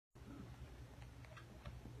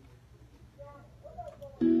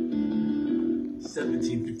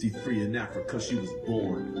1753 in Africa she was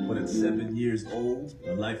born, but at 7 years old,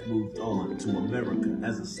 her life moved on to America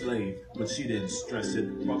as a slave, but she didn't stress it,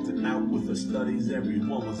 rocked it out with her studies,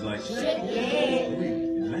 everyone was like,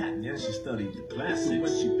 yeah, she studied the classics. So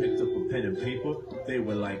when she picked up a pen and paper, they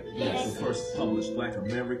were like, yes, the first published black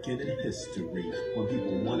American in history. When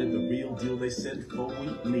people wanted the real deal, they sent for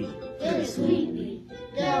Wheatley. Phyllis Wheatley,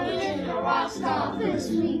 the original rock star, Phyllis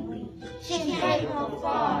Wheatley. She came from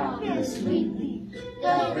far, Phyllis Wheatley,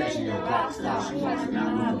 the original rock star. She was out with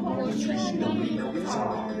her poetry, she don't need no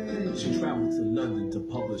guitar. She traveled to London to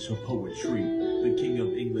publish her poetry. The King of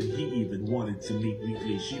England, he even wanted to meet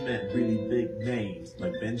Wheatley. She met really big names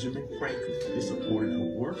like Benjamin Franklin. They supported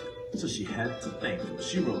her work, so she had to thank them.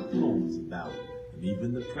 She wrote poems about it. And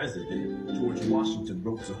even the president, George Washington,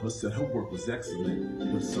 wrote to her, said her work was excellent.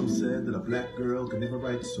 But some said that a black girl could never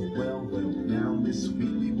write so well. Well, now Miss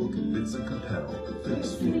Wheatley will convince and compel.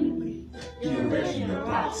 Phyllis Wheatley, the original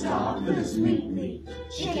rock star, Phyllis Wheatley.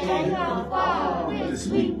 She came from far, Phyllis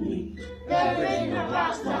Wheatley, the original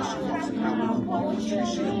rock star. She walks out with her poetry,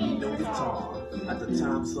 she don't need no guitar. At the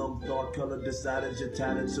time, some thought color decided your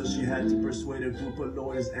talent, so she had to persuade a group of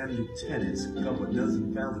lawyers and lieutenants, governors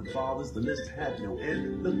and founding fathers. The list had no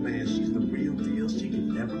end. Look, man, she's the real deal. She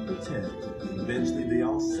can never pretend. Eventually, they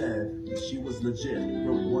all said that she was legit.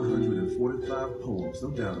 Wrote 145 poems, no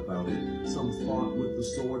doubt about it. Some fought with the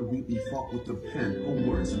sword, Wheatley fought with the pen. Her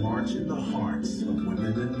words march in the hearts of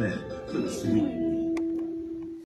women and men. Phyllis Wheatley.